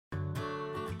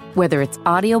Whether it's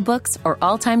audiobooks or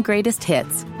all-time greatest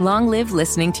hits, long live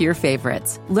listening to your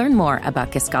favorites. Learn more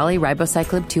about Kisqali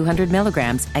Ribociclib 200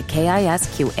 milligrams at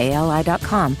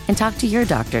KISQALI.com and talk to your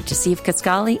doctor to see if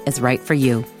Kisqali is right for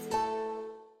you.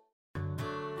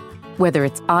 Whether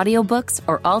it's audiobooks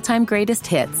or all-time greatest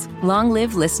hits, long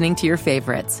live listening to your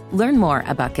favorites. Learn more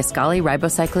about Kisqali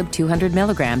Ribociclib 200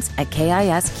 milligrams at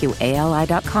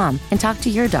KISQALI.com and talk to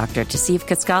your doctor to see if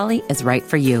Kisqali is right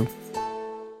for you.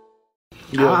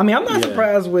 Yeah. I mean, I'm not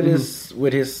surprised with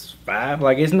his 5.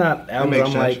 Like, it's not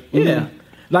albums I'm like,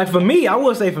 Like, for me, I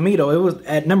will say for me, though, it was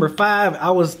at number 5,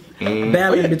 I was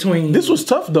battling between... This was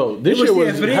tough, though. This year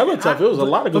was hella tough. It was a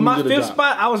lot of good music. For my 5th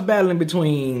spot, I was battling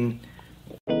between...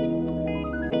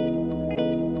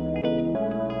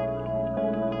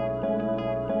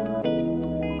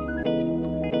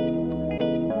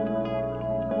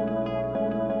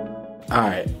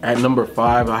 Alright, at number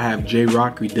 5, I have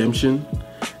J-Rock Redemption.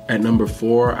 At number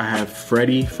 4, I have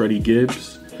Freddie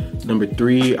Gibbs. Number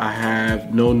 3, I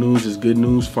have No News is Good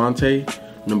News, Fonte.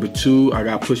 Number 2, I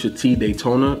got Pusha T,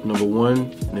 Daytona. Number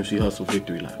 1, Nipsey Hussle,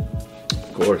 Victory Lap.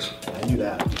 Of course. I knew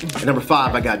that. At number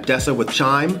 5, I got Dessa with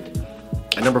Chime.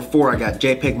 At number 4, I got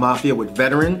JPEG Mafia with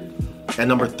Veteran. At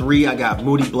number 3, I got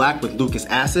Moody Black with Lucas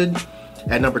Acid.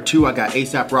 At number 2, I got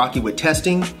ASAP Rocky with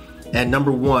Testing. At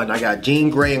number 1, I got Jean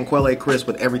Grey and Quelle Chris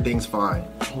with Everything's Fine.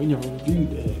 We never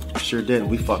reviewed that. Sure did.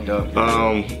 We fucked up.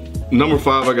 Number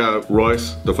 5, I got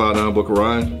Royce, the 5'9" Book of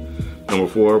Ryan. Number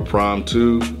 4, Prime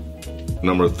 2.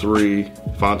 Number 3,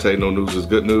 Fonte, No News is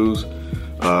Good News.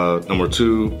 Number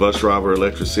 2, Bus Driver,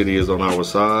 Electric City is on Our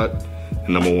Side.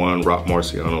 And number 1, Rock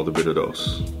Marciano, The Bitter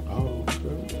Dose. Oh,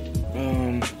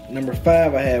 okay. Number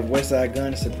 5, I have Westside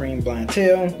Gun, Supreme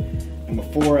Blientele. Number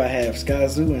 4, I have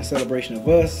Skyzoo and Celebration of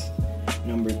Us.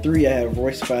 Number 3, I have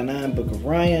Royce 5'9", Book of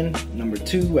Ryan. Number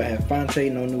 2, I have Fonte,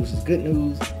 No News is Good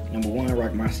News. Number 1,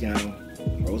 Rock Marciano,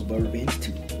 Rosebud Revenge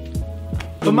 2.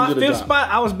 For my 5th spot,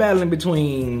 I was battling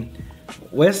between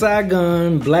Westside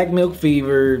Gun, Black Milk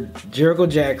Fever, Jericho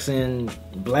Jackson,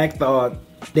 Black Thought.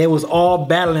 They was all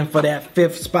battling for that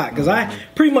 5th spot. Because I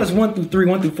pretty much 1 through 3,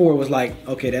 1 through 4 was like,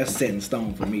 okay, that's set in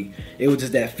stone for me. It was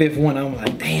just that 5th one. I'm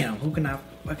like, damn, who can I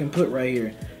fucking put right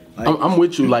here? Like, I'm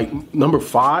with you. Like, number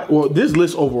 5, well, this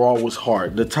list overall was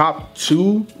hard. The top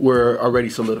 2 were already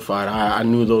solidified. I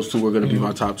knew those 2 were going to be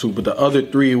my top 2, but the other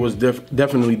 3 was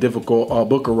definitely difficult.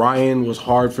 Book of Ryan was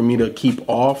hard for me to keep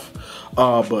off,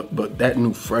 but that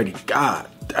new Freddie, god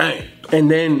dang. And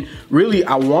then, really,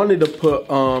 I wanted to put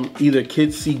either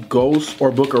Kids See Ghosts or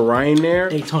Book of Ryan there.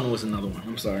 Daytona was another one.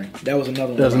 I'm sorry. That was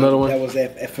another one. That's another one? That was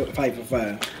at Fight for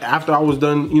 5. After I was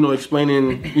done,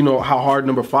 explaining, how hard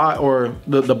number 5 or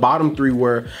the bottom 3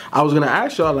 were, I was going to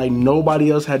ask y'all, like, nobody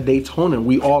else had Daytona.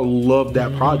 We all loved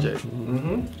that project.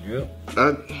 Yep.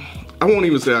 I won't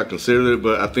even say I considered it,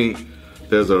 but I think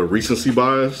there's a recency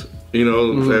bias,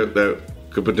 that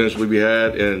could potentially be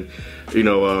had. And,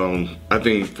 I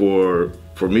think for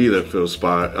me, that 5th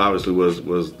spot obviously was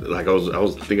like, I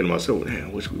was thinking to myself, man, I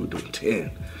wish we were doing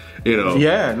 10.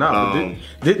 Yeah, no.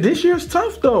 This year's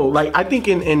tough though. Like, I think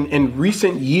in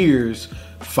recent years,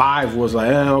 5 was like,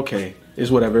 okay,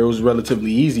 it's whatever. It was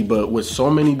relatively easy, but with so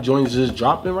many joints just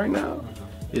dropping right now,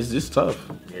 it's just tough.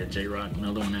 Yeah, J-Rock,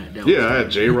 another one that I had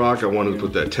J-Rock. I wanted to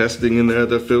put that Testing in there at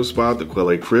that 5th spot. The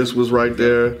Quelle Chris was right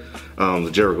there. The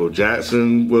Jericho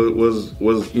Jackson was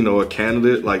a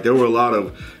candidate. Like, there were a lot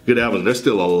of good albums. There's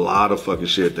still a lot of fucking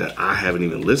shit that I haven't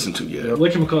even listened to yet.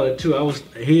 Whatchamacallit too,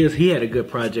 he had a good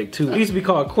project too. It used to be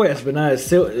called Quest, but now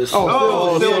it's Apologies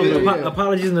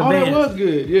in Advance. That was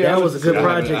good. Yeah, that was a good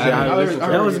project.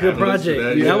 That was a good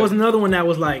project. Yeah. That was another one that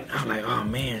was like, I'm like, oh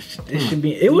man, this should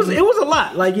be. It was a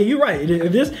lot. Like, yeah, you're right.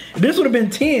 If this would have been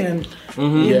 10, it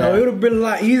would have been a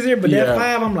lot easier. But that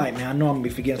 5, I'm like, man, I know I'm gonna be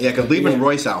forgetting. Yeah, because leaving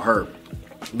Royce out hurt.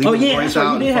 That's right.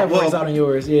 You did have Royce out on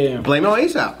yours. Yeah. Blame it on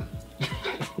ASAP.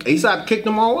 ASAP kicked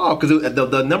them all off because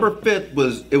the number 5th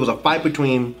was a fight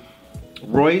between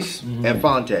Royce and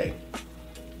Fonte.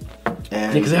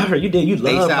 And because I heard you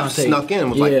love ASAP Fonte. snuck in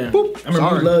and was like, boop. I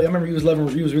remember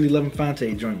you was really loving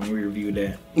Fonte joint when we reviewed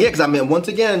that. Yeah, because I mean, once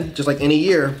again, just like any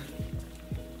year,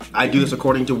 I do this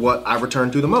according to what I return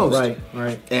to the most.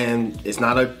 Right. And it's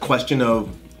not a question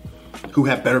of who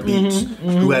had better beats,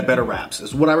 who had better raps.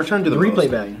 It's what I return to the replay most.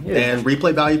 value. Yeah. And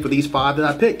replay value for these 5 that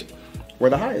I picked were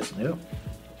the highest. Yep.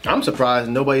 I'm surprised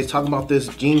nobody's talking about this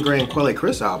Jean Grey and Quelle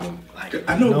Chris album.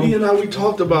 I know B and I, we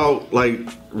talked about like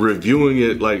reviewing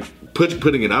it, like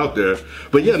putting it out there,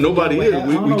 but yeah, nobody is.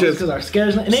 We just because our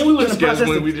scheduling, and then we was in the process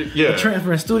of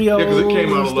transferring studios. Yeah, because it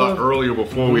came out a lot earlier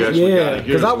before we actually got it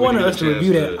here. Because I wanted us to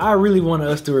review that. I really wanted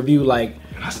us to review like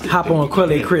hop on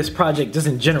Quelle Chris project just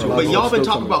in general. But y'all been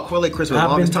talking about Quelle Chris for the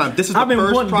longest time. This is the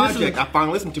first project I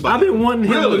finally listened to. I've been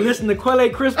wanting him to listen to Quelle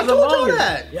Chris for the longest. I told y'all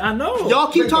that. Yeah, I know.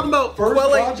 Y'all keep talking about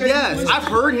Quelle. Yes, I've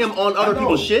heard him on other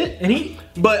people's shit,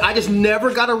 but I just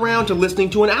never got around to listening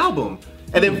to an album.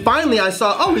 And then finally I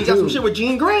saw, oh, he got some shit with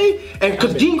Jean Grey. And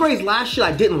because Jean Grey's last shit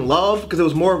I didn't love because it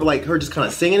was more of like her just kind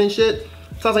of singing and shit.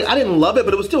 So I was like, I didn't love it,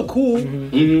 but it was still cool.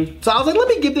 So I was like, let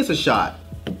me give this a shot.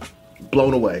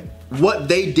 Blown away. What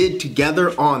they did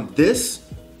together on this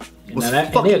was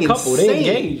fucking insane. They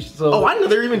engaged. So. Oh, I didn't know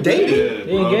they were even dating.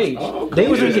 They engaged. Oh, okay. They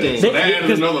was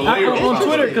on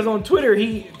Twitter. Because on Twitter,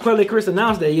 Quelle Chris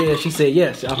announced that she said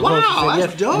yes. Wow,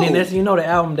 that's dope. And then that's the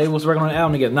album they was working on the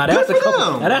album together. Now that's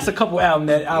a couple album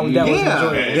that was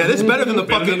enjoyable. Yeah, this is better than the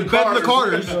fucking better than the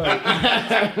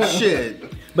Carters. Shit.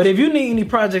 But if you need any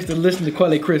projects to listen to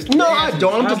Quelle Chris, no, I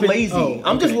don't. I'm just lazy.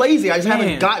 I'm just lazy. I just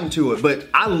haven't gotten to it. But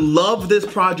I love this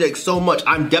project so much.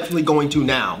 I'm definitely going to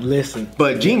now. Listen.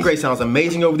 But Jean Grey sounds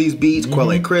amazing over these beats.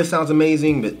 Quelle Chris sounds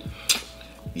amazing. But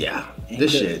yeah,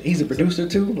 this shit. He's a producer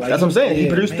too. Like, that's what I'm saying. He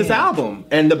produced this album,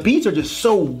 and the beats are just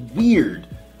so weird.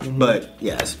 But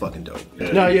yeah, it's fucking dope.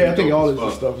 I think all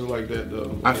this stuff is like that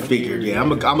though. I figured,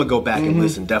 I'm gonna go back and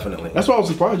listen definitely. That's why I was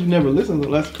surprised you never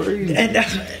listened. That's crazy. And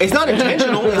it's not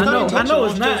intentional. I know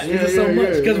it's not. It's just so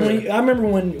much because I remember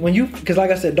when you because like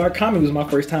I said, Dark Comedy was my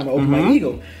first time I opened my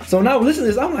ego. So when I was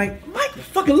listening to this, I'm like, Mike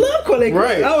fucking love Quelle Chris.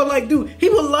 Right. I was like, dude, he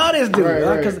would love this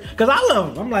dude because I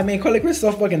love him. I'm like, man, Quelle Chris is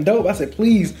so fucking dope. I said,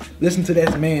 please listen to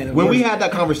this man. When we had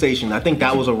that conversation, I think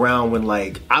that was around when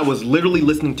like I was literally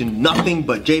listening to nothing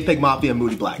but JPEG Mafia and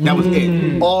Moody Black. That was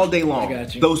it. All day long. I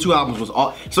got you. Those two albums was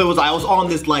all. So I was on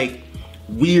this like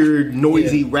weird,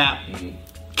 noisy rap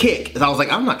kick. And I was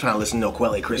like, I'm not trying to listen to no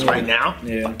Quelle Chris right now.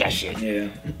 Fuck that shit. Yeah.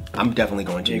 I'm definitely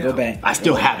going to now. Go back. I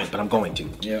still haven't, but I'm going to.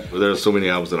 Yeah. Well, there's so many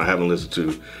albums that I haven't listened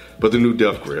to. But the new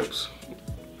Death Grips.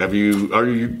 Are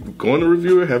you going to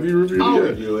review it? Have you reviewed I'll it yet?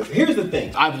 review it. Here's the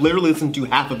thing. I've literally listened to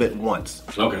half of it once.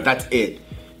 Okay. That's it.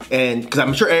 And because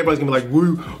I'm sure everybody's gonna be like,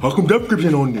 well, how come Death Grips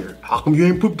ain't on there? How come you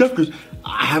ain't put Death Grips?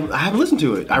 I haven't listened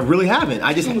to it. I really haven't.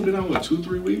 I just haven't been on what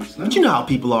 2-3 weeks now? But you know how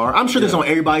people are. I'm sure this on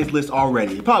everybody's list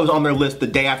already. It probably was on their list the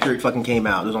day after it fucking came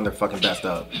out. It was on their fucking best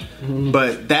of.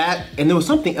 But that, and there was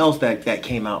something else that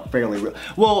came out fairly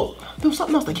well, there was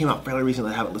something else that came out fairly recently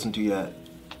that I haven't listened to yet.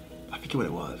 I forget what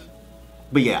it was.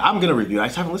 But yeah, I'm gonna review it. I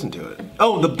just haven't listened to it.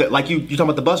 Oh, like you talking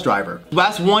about the Bus Driver.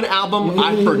 That's one album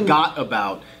I forgot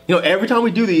about. You know, every time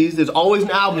we do these, there's always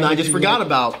an album that I just forgot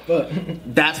about.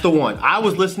 That's the one. I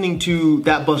was listening to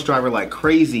that Bus Driver like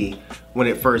crazy when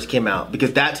it first came out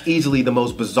because that's easily the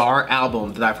most bizarre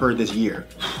album that I've heard this year.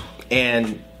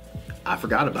 And I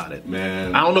forgot about it.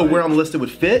 Man. I don't know where on the list it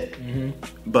would fit,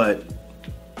 but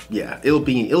yeah, it'll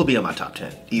be on my top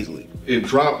 10 easily. It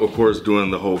dropped, of course, during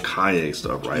the whole Kanye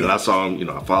stuff, right? Yeah. And I saw him,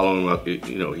 I follow him, he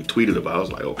tweeted about it. I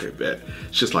was like, okay, bet.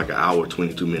 It's just like an hour,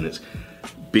 22 minutes.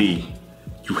 B,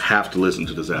 you have to listen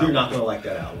to this album. You're not gonna like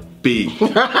that album. B.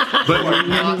 But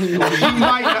you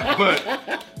might not,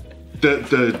 but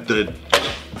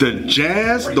the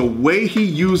jazz, the way he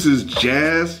uses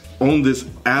jazz on this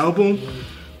album,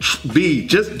 B,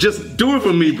 just do it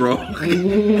for me, bro.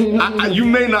 You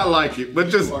may not like it, but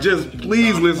just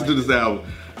please listen to this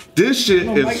album. This shit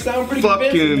is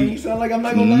fucking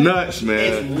like nuts,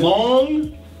 man. It's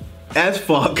long as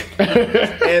fuck,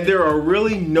 and there are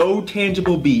really no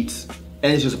tangible beats,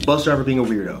 and it's just Bus Driver being a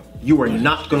weirdo. You are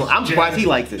not gonna. I'm surprised he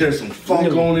likes it. There's some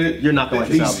funk on it. You're not gonna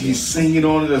like this album. He's singing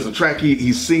on it. There's a track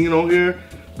he's singing on here.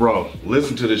 Bro,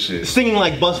 listen to this shit. Singing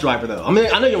like Bus Driver, though. I mean,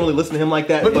 I know you don't really listen to him like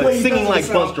that, but singing like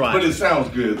Bus Driver. But it sounds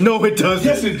good. No, it doesn't.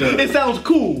 Yes, it does. It sounds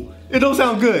cool. It don't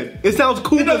sound good. It sounds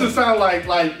cool. It doesn't sound like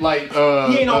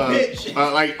he ain't on pitch.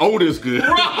 Like Otis good.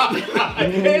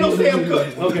 It ain't no Sam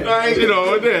good. Okay. Right?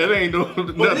 It ain't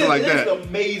nothing like that. It's an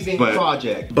amazing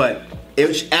project. But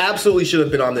it absolutely should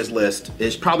have been on this list.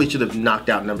 It probably should have knocked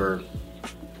out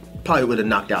probably would have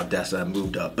knocked out Dessa and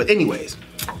moved up. But anyways,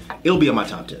 it'll be on my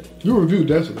top 10. You reviewed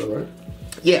Dessa though, right?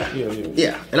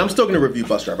 Yeah. And I'm still gonna review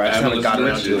Bus Driver. I just haven't gotten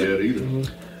around to it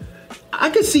either. I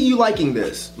could see you liking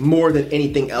this more than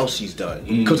anything else she's done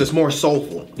because it's more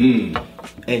soulful,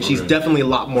 and she's definitely a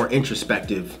lot more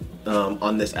introspective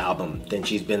on this album than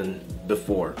she's been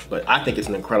before. But I think it's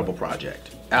an incredible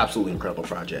project, absolutely incredible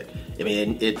project. I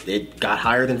mean, it got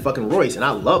higher than fucking Royce, and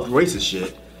I loved Royce's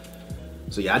shit.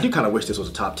 So yeah, I do kind of wish this was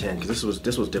a top 10 because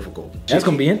this was difficult. That's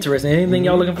gonna be interesting. Anything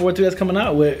y'all looking forward to that's coming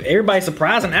out? With everybody's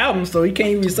surprising albums, so you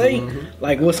can't even say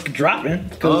like what's dropping.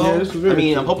 I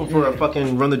mean, I'm hoping for a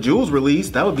fucking Run the Jewels release.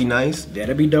 That would be nice.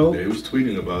 That'd be dope. Yeah, he was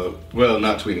tweeting about, well,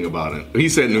 not tweeting about it. He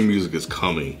said new music is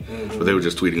coming, but they were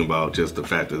just tweeting about just the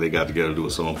fact that they got together to do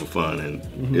a song for fun, and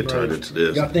it turned into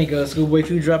this. Y'all think Schoolboy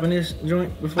Q dropping this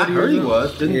joint before? I heard he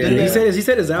was. He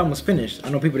said his album was finished. I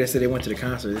know people that said they went to the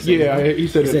concert. He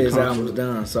said his album was done.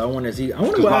 So I wonder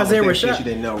what Isaiah Rashad. You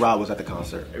didn't know Rob was at the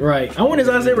concert. Right. I wonder if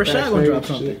Isaiah Rashad gonna drop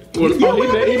something.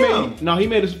 He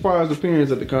made a surprise appearance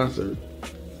at the concert.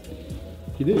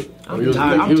 He did. I'm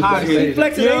tired of it.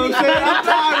 Flexing, you know what I'm saying? I'm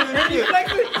tired of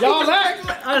it. Y'all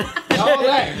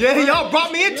laugh. Yeah, y'all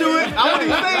brought me into it. I wasn't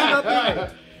even saying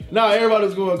nothing. No, everybody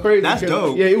was going crazy. That's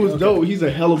dope. Yeah, it was dope. He's a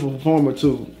hell of a performer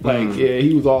too. Like, yeah,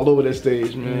 he was all over that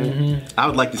stage, man. I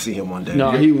would like to see him one day.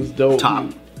 No, he was dope.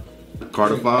 Top.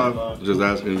 Carter 5? Just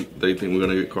asking if they think we're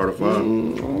gonna get Carter 5. I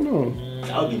don't know.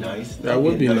 That would be nice. That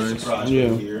would be nice.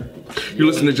 Yeah. You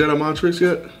listen to Jedi Mind Tricks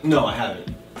yet? No, I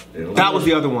haven't. That was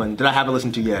the other one that I haven't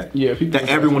listened to yet. Yeah, that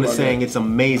everyone is saying it's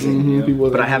amazing,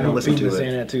 but I haven't listened to it.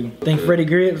 Saying that too. Think Freddie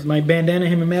Gibbs, my bandana,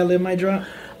 him and Madlib might drop.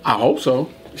 I hope so.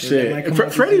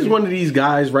 Shit, Freddie's one of these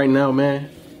guys right now, man.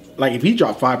 Like if he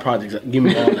dropped 5 projects, give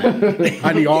me all that.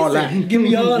 I need all that. Give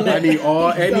me all that. I need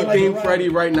anything Freddie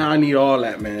right now. I need all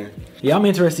that, man. Yeah, I'm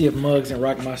interested if Muggs and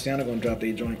Rock Marciano gonna drop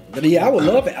their joint. But yeah, I would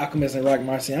love if Alchemist and Rock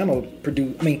Marciano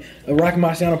produce. I mean, a Rock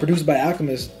Marciano produced by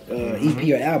Alchemist EP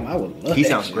or album. I would love. He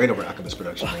sounds great over Alchemist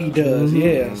production. He does,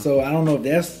 yeah. So I don't know if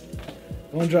that's.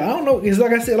 I don't know. It's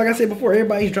like I said before.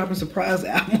 Everybody's dropping surprise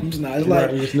albums now. It's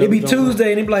like it'd be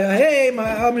Tuesday and they'd be like, "Hey, my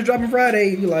album's dropping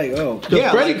Friday." You're like, "Oh,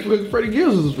 yeah." Freddie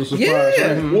Gibbs was a surprise.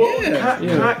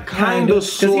 Kind of,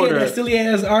 sort of. That silly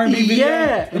ass R&B video.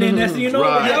 Yeah, and then that's the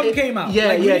album came out.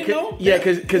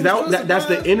 Because that's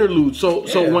the interlude.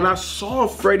 So when I saw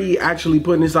Freddie actually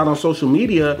putting this out on social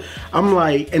media, I'm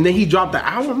like, and then he dropped the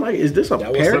album. I'm like, is this a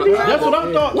parody? That's what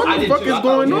I thought. What the fuck is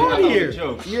going on here?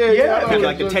 Yeah,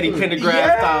 like the Teddy Pendergrass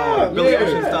style, Billy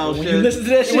Ocean style shit. You listen to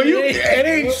that shit. It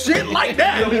ain't shit like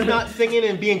that. He's not singing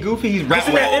and being goofy. He's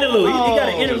rapping. He got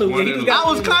an interlude. I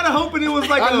was kind of hoping it was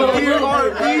like a weird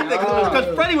R&B thing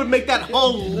because Freddie would make that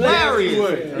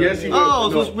hilarious. Yes, he would. Oh,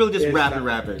 so it's really just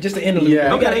rapping. Just an interlude.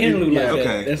 Yeah. He got an interlude like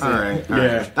that. Okay. All right.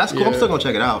 Yeah. That's cool. I'm still gonna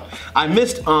check it out. I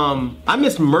missed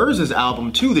Merz's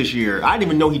album too this year. I didn't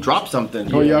even know he dropped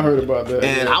something. Oh, y'all heard about that.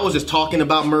 And I was just talking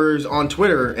about Merz on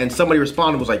Twitter, and somebody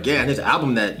responded was like, "Yeah, and his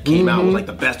album that came out was like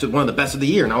one of the best of the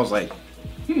year." And I was like,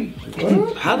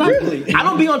 how really? I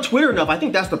don't be on Twitter enough. I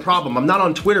think that's the problem. I'm not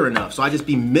on Twitter enough, so I just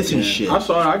be missing shit. I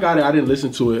saw it. I got it. I didn't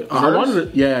listen to it. I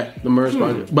wanted to, the Merz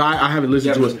project, but I haven't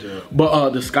listened to it. But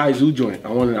the Sky Zoo joint, I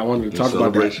wanted to talk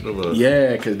about that.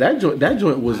 Yeah, because that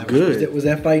joint was good. Was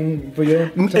that fighting for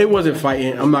your? It wasn't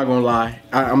fighting. I'm not gonna lie.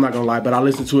 I'm not gonna lie. But I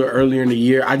listened to it earlier in the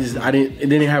year. It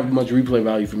didn't have much replay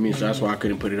value for me, so that's why I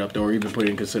couldn't put it up there or even put it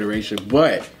in consideration.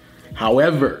 But,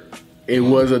 however, it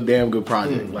was a damn good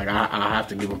project. Like I have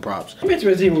to give him props. I'm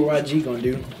interested to see what YG gonna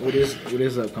do with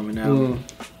his upcoming album.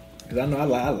 Because I know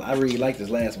I really liked this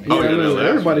last one.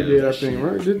 Everybody did, I think,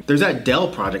 right? There's that Dell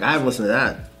project. I haven't listened to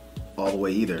that all the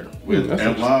way either. With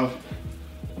Amp Live.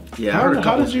 Yeah.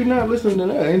 How did you not listen to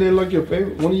that? Ain't that like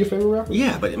one of your favorite rappers?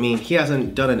 Yeah, but I mean, he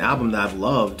hasn't done an album that I've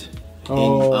loved in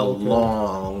a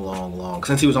long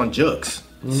since he was on Jux.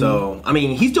 So I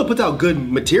mean, he still puts out good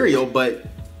material, but.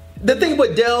 The thing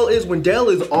with Dell is when Dell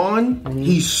is on,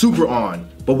 he's super on.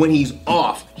 But when he's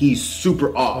off, he's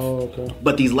super off. Oh, okay.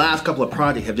 But these last couple of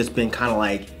projects have just been kind of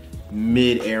like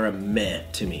mid-era meh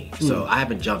to me. So I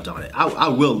haven't jumped on it. I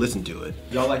will listen to it.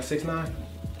 Y'all like 6ix9ine?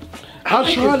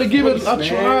 I tried to give it. I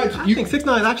tried. I think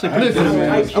 6ix9ine is actually pretty Listen, good. man.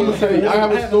 I'm gonna tell you. I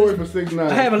have a story for 6ix9ine.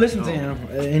 I haven't listened to him,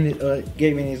 and it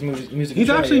gave me his music. He's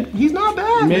not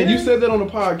bad, man. You said that on the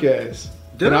podcast.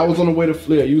 And I was on the way to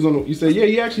Florida. You said, yeah,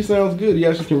 he actually sounds good. He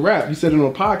actually can rap. You said it on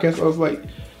a podcast. I was like,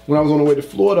 when I was on the way to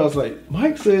Florida, I was like,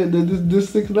 Mike said that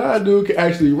this 6ix9ine dude can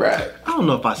actually rap. I don't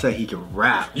know if I said he can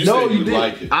rap. You said you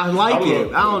like it. I like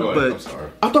it. I'm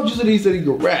sorry. I thought you said he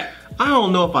could rap. I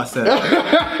don't know if I said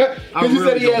that. Because you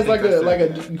said he has like a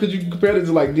because you compared it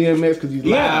to like DMX because he's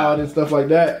loud and stuff like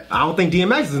that. I don't think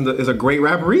DMX is a great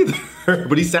rapper either,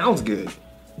 but he sounds good.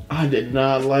 I did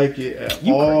not like it at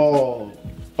all.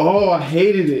 Oh, I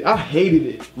hated it.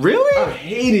 Really? I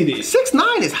hated it.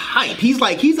 6ix9ine is hype. He's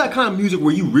that kind of music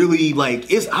where you really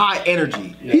like. It's high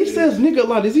energy. Yeah. He says nigga a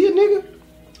lot. Is he a nigga?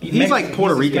 He's like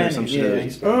Puerto Rican or some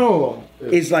shit.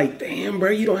 It's like, damn, bro,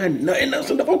 you don't have nothing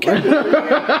else in the vocabulary.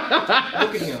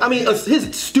 I mean, his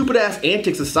stupid ass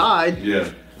antics aside. Yeah.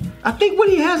 I think what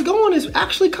he has going is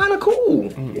actually kind of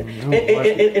cool.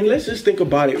 And let's just think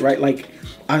about it, right? Like,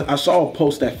 I saw a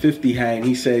post that 50 had, and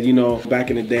he said, you know, back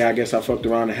in the day, I guess I fucked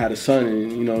around and had a son,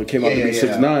 and, you know, it came out to be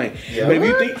 6'9". Yeah. But if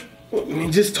you think, I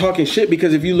mean, just talking shit,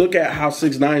 because if you look at how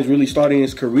 6ix9ine is really starting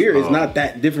his career, it's not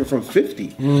that different from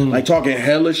 50. Like, talking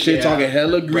hella shit, talking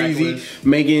hella greasy,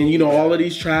 making, you know, all of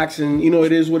these tracks, and, you know,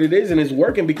 it is what it is, and it's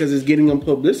working because it's getting him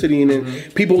publicity, and then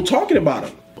people talking about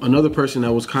him. Another person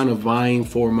that was kind of vying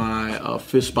for my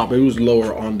fifth spot, but it was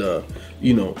lower on the,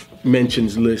 you know,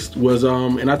 mentions list, was,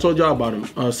 and I told y'all about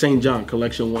him, St. John,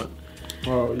 Collection 1.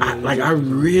 Oh, yeah, I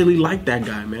really like that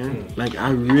guy, man. Like,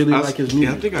 I really like his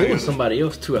music. I think there was somebody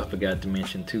else too I forgot to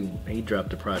mention too. He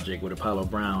dropped a project with Apollo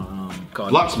Brown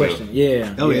called Locksmith.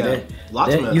 Yeah. Oh yeah.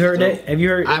 Locksmith. You heard that? Have you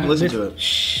heard? I haven't listened to it.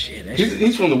 Shit.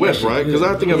 He's from the West, right? Because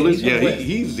I think I've listened. Yeah,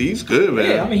 he's good, man.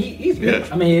 Yeah, I mean he's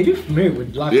good. I mean, if you're familiar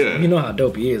with Locksmith, you know how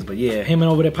dope he is. But yeah, him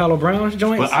and over there Apollo Brown's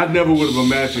joints. But I never would have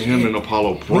imagined him and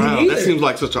Apollo Brown. That seems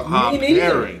like such an odd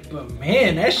pairing. But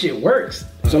man, that shit works.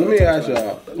 So let me ask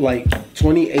y'all, like,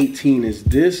 2018, is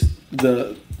this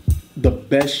the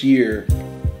best year,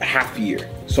 half year,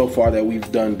 so far that we've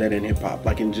done that in hip hop?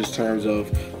 Like, in just terms of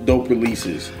dope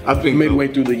releases, I think midway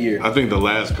through the year. I think the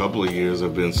last couple of years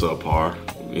have been subpar,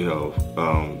 you know.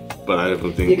 But I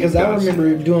definitely think because I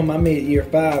remember doing my mid-year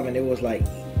 5, and it was like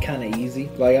kind of easy.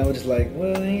 Like, I was just like,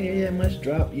 well, ain't that much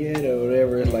drop yet or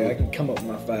whatever. It's like I can come up with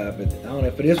my 5, but I don't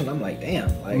know. For this one, I'm like, damn,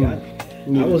 like I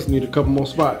need a couple more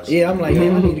spots. Yeah, I'm like,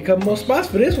 damn, I need a couple more spots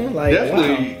for this one. Like,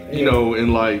 definitely, wow. You know,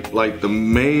 in like the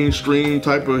mainstream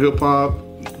type of hip hop,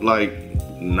 like,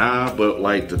 nah, but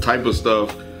like the type of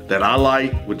stuff that I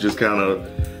like, which is kind of,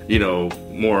 you know,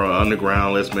 more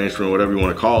underground, less mainstream, whatever you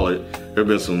want to call it. There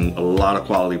have been a lot of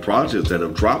quality projects that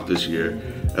have dropped this year,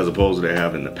 as opposed to they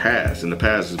have in the past. In the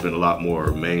past, there's been a lot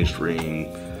more mainstream,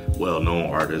 well-known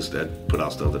artists that put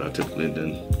out stuff that I typically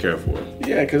didn't care for.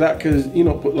 Yeah, because you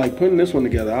know, putting this one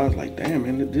together, I was like, damn,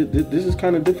 man, this is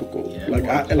kind of difficult.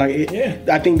 Yeah,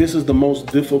 I think this is the most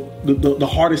difficult, the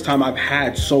hardest time I've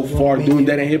had so far doing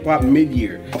that in hip hop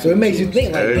mid-year. So it makes you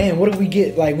think, like, damn, what if we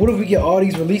get all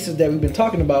these releases that we've been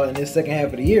talking about in this second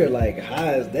half of the year? Like, how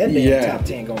is that damn top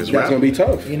 10 going to be? That's going to be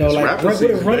tough. You know, like,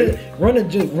 run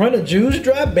a Juice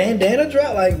drop, Bandana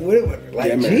drop, like,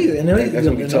 Jesus, and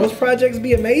those projects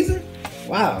be amazing.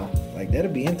 Wow, like,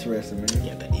 that'll be interesting, man.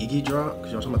 Yeah, the Iggy drop,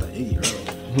 because y'all talking about the Iggy earlier.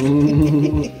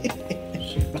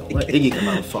 Don't let Iggy come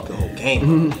out and fuck the whole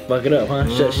game. Fuck it up, huh?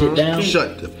 Shut shit down.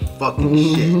 Shut the fucking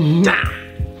shit down.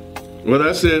 Well,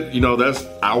 that's it. You know, that's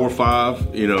our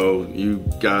 5. You know, you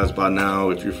guys by now,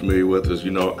 if you're familiar with us,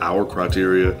 you know our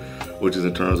criteria, which is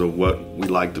in terms of what we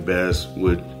like the best.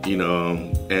 With, you know,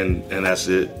 and that's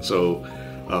it. So,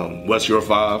 what's your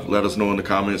 5? Let us know in the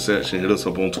comment section. Hit us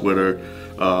up on Twitter,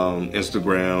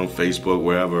 Instagram, Facebook,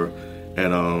 wherever,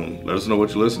 and let us know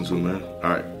what you listen to, man. All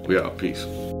right, we out. Peace.